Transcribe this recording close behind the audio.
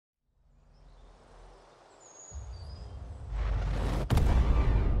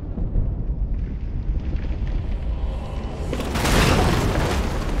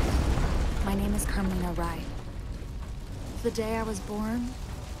The day I was born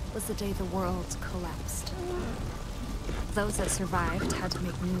was the day the world collapsed. Those that survived had to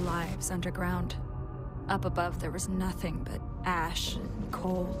make new lives underground. Up above, there was nothing but ash and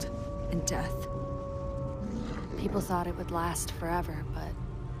cold and death. People thought it would last forever, but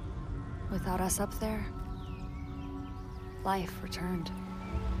without us up there, life returned.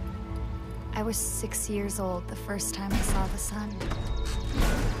 I was 6 years old the first time I saw the sun.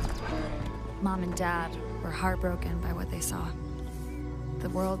 Mom and Dad were heartbroken by what they saw. The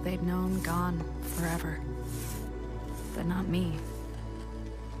world they'd known gone forever. But not me.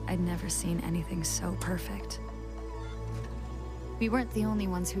 I'd never seen anything so perfect. We weren't the only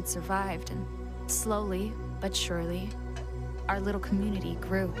ones who'd survived, and slowly but surely, our little community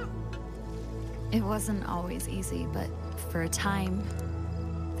grew. It wasn't always easy, but for a time,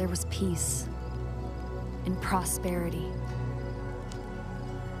 there was peace and prosperity.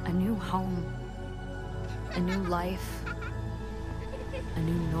 A new home, a new life, a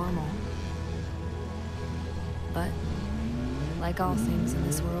new normal. But like all things in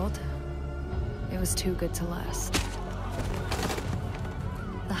this world, it was too good to last.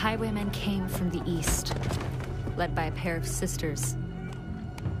 The highwaymen came from the east, led by a pair of sisters,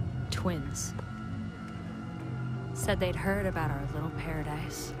 twins. Said they'd heard about our little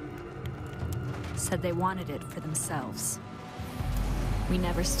paradise. Said they wanted it for themselves. We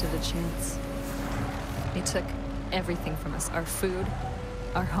never stood a chance. They took everything from us, our food,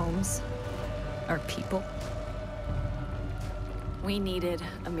 our homes, our people. We needed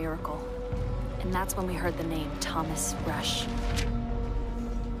a miracle, and that's when we heard the name Thomas Rush.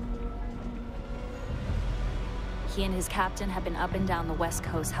 He and his captain had been up and down the West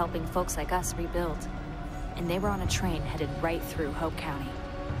Coast helping folks like us rebuild, and they were on a train headed right through Hope County.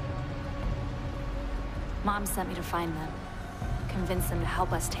 Mom sent me to find them, convince them to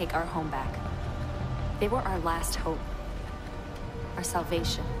help us take our home back. They were our last hope, our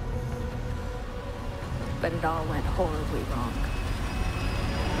salvation. But it all went horribly wrong.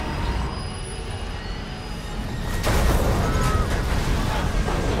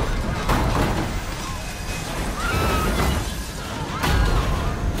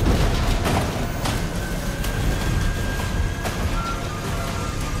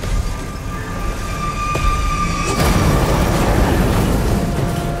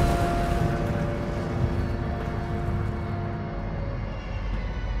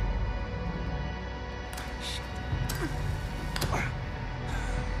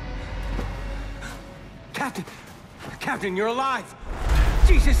 Captain, you're alive!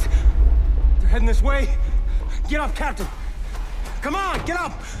 Jesus! They're heading this way! Get up, Captain! Come on, get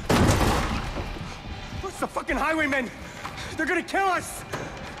up! What's the fucking highwaymen? They're gonna kill us!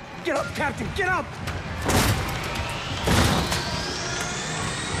 Get up, Captain, get up!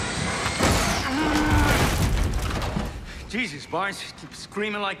 Jesus, Barnes, keep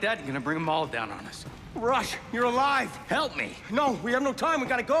screaming like that, you're gonna bring them all down on us. Rush, you're alive! Help me! No, we have no time, we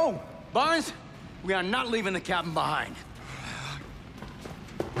gotta go! Barnes, we are not leaving the captain behind.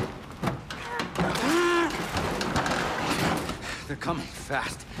 They're coming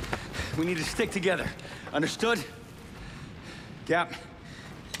fast. We need to stick together. Understood? Cap,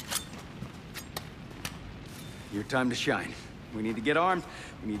 your time to shine. We need to get armed,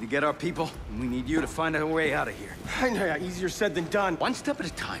 we need to get our people, and we need you to find a way out of here. I know, easier said than done. One step at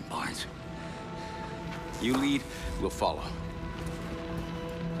a time, Barnes. You lead, we'll follow.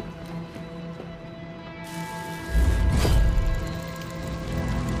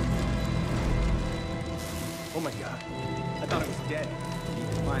 Oh my God. I thought it was dead. Need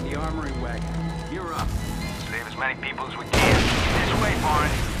to find the armory wagon. You're up. Save as many people as we can. This way,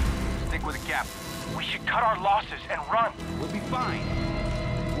 Barnes. Stick with the cap. We should cut our losses and run. We'll be fine.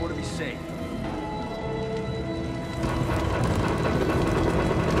 More to be safe.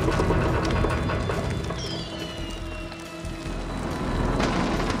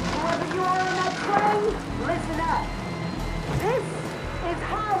 Whoever you are on that train, listen up. This is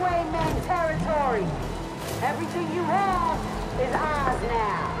highwayman territory. Everything you have is ours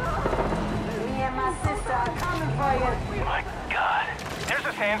now. Me and my sister are coming for you. My God. There's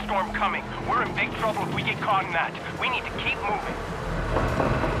a sandstorm coming. We're in big trouble if we get caught in that. We need to keep moving.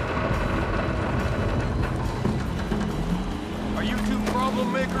 Are you two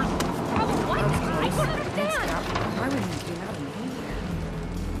problem makers? Problem what? I don't understand. Why would you get out of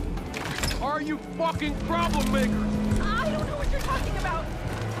here? Are you fucking problem makers? I don't know what you're talking about.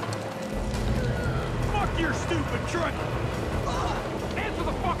 Fuck your stupid trick! Answer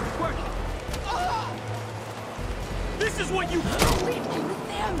the fucking question! This is what you... Leave me with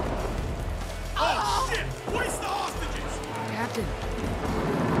them. Oh, shit! Waste the hostages! Captain.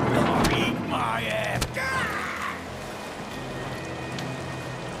 Eat my ass!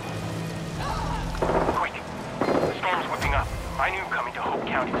 I knew coming to Hope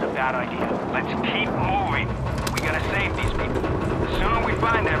County was a bad idea. Let's keep moving. We gotta save these people. The sooner we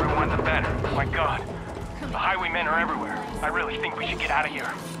find everyone, the better. My God. The highwaymen are everywhere. I really think we should get out of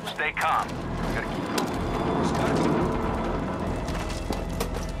here. Stay calm. We gotta keep going.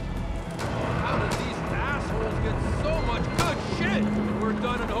 How did these assholes get so much good shit? When we're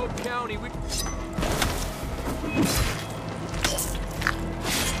done in Hope County, we...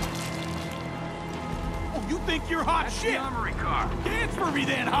 Oh, you think you're hot That's shit? the armory car. Dance for me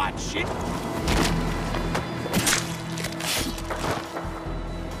then, hot shit!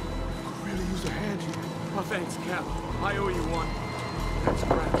 Could really use a hand here. Oh, thanks, Cap. I owe you one. That's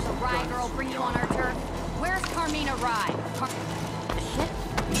crap. Does a rye girl bring you on our turf? Where's 𝐅𝐚𝐫 Rye? Shit.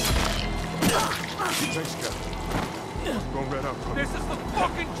 Thanks, Cap. Go red up. This is the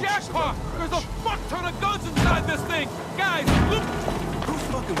fucking jackpot! There's a fuck ton of guns inside this thing! Guys, look! Who's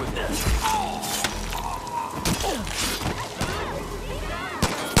fucking with me?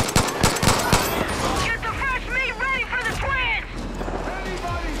 Get the fresh meat ready for the twins!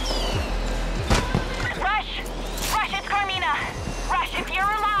 Rush! Rush, it's 𝐅𝐚𝐫. Rush, if you're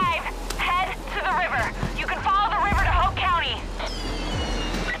alive, head to the river. You can follow the river to Hope County.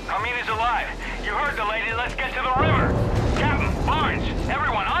 𝐅𝐚𝐫's alive. You heard the lady. Let's get to the river. Captain, Barnes,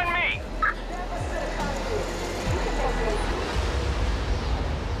 everyone, on me!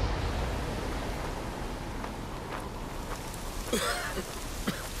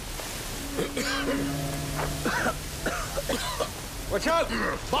 Watch out!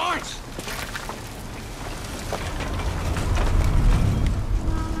 Barnes!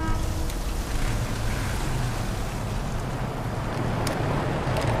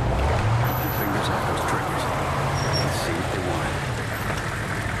 Keep your fingers off those triggers. Let's see what they want.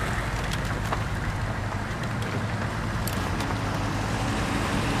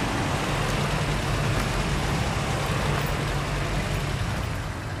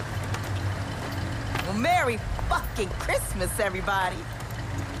 Well, Merry fucking Christmas, everybody.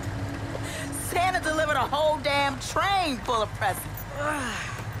 Santa delivered a whole damn train full of presents.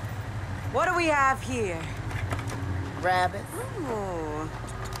 What do we have here? Rabbits. Ooh.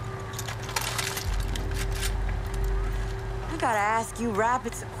 I gotta ask you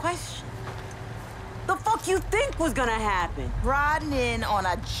rabbits a question. The fuck you think was gonna happen? Riding in on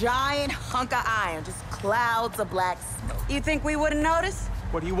a giant hunk of iron, just clouds of black smoke. You think we wouldn't notice?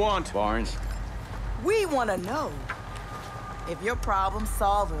 What do you want? Barnes. We want to know if you're problem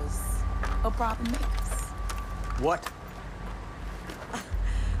solvers or problem makers. What?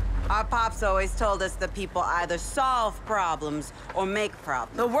 Our pops always told us that people either solve problems or make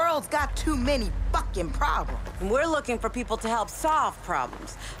problems. The world's got too many fucking problems. And we're looking for people to help solve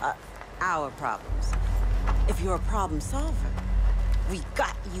problems. Our problems. If you're a problem solver, we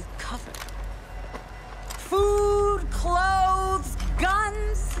got you covered. Food, clothes,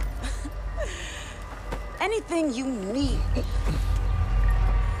 guns. Anything you need.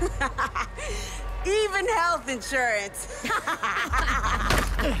 Even health insurance.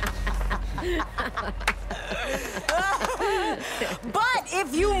 But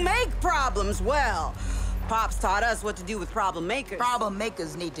if you make problems, well, Pops taught us what to do with problem makers. Problem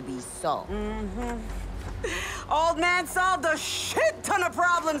makers need to be solved. Old man solved a shit ton of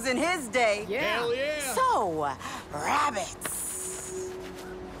problems in his day. Yeah. Hell yeah! So, rabbits.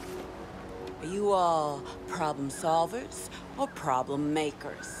 Are you all problem solvers or problem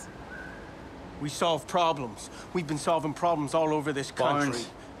makers? We solve problems. We've been solving problems all over this country. Barnes.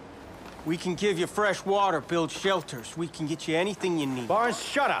 We can give you fresh water, build shelters. We can get you anything you need. Barnes,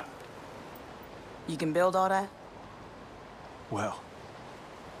 shut up! You can build all that? Well,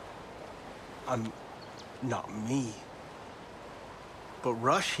 I'm not me, but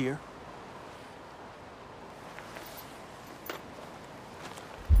Rush here.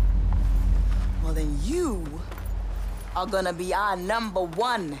 Well, then you are gonna be our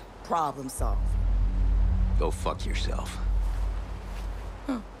 #1 problem solver. Go fuck yourself.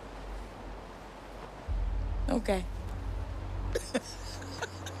 Okay.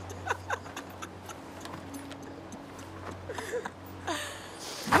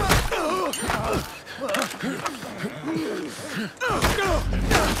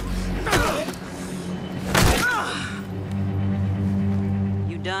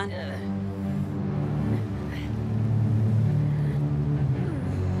 You done?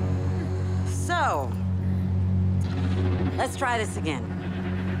 So, let's try this again.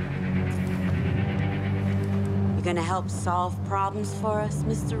 You gonna help solve problems for us,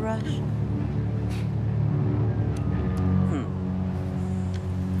 Mr. Rush?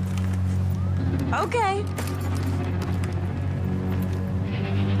 Okay.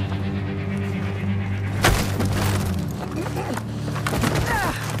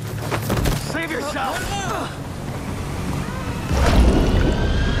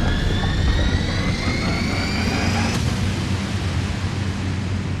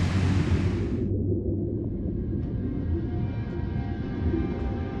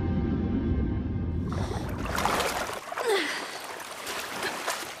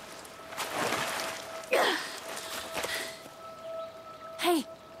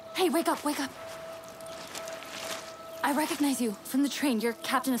 Hey, wake up, wake up. I recognize you from the train. You're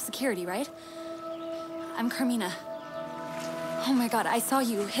captain of security, right? I'm 𝐅𝐚𝐫. Oh my god, I saw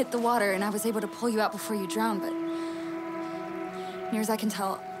you hit the water and I was able to pull you out before you drowned, but near as I can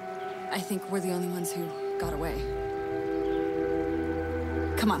tell, I think we're the only ones who got away.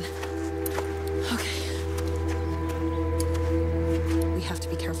 Come on. Okay. We have to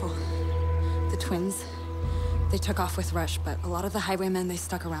be careful. The twins, they took off with Rush, but a lot of the highwaymen, they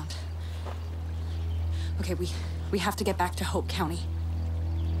stuck around. Okay, we have to get back to Hope County.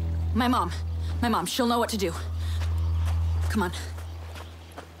 My mom, she'll know what to do. Come on.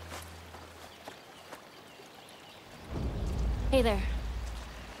 Hey there.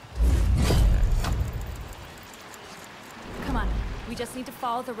 Come on, we just need to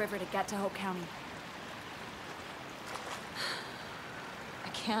follow the river to get to Hope County. I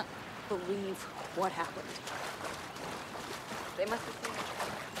can't believe what happened. They must have seen it.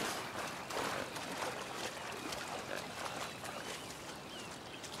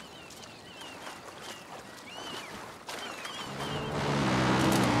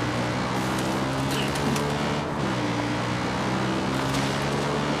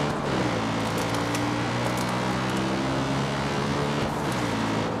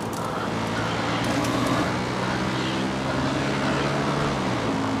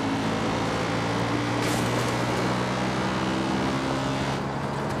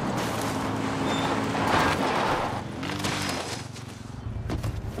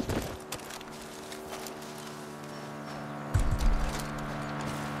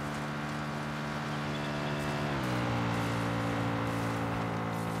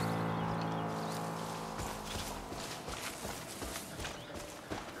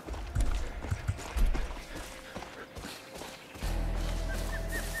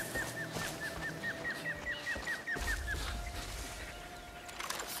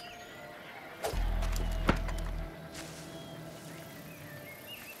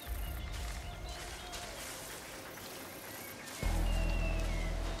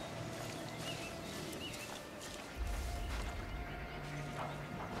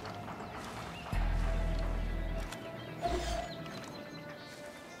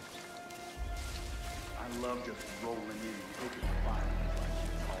 I love just rolling in and taking the fire.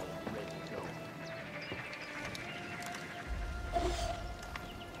 All ready to go.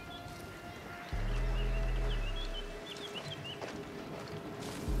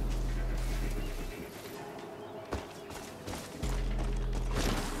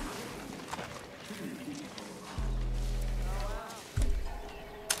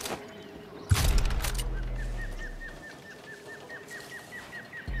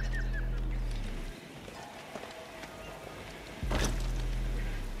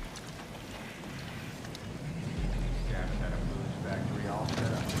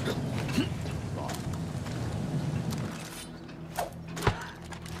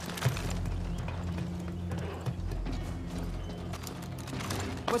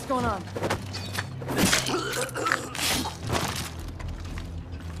 What's going on?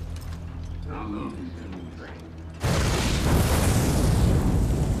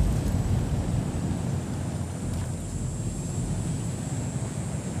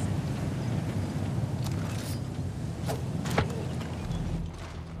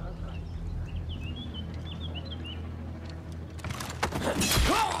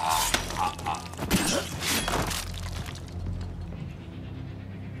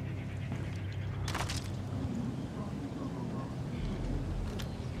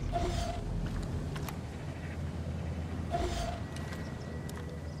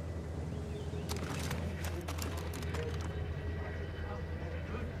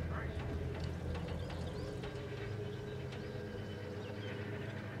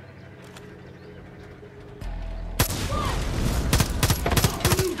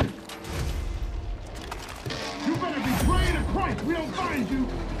 We don't find you!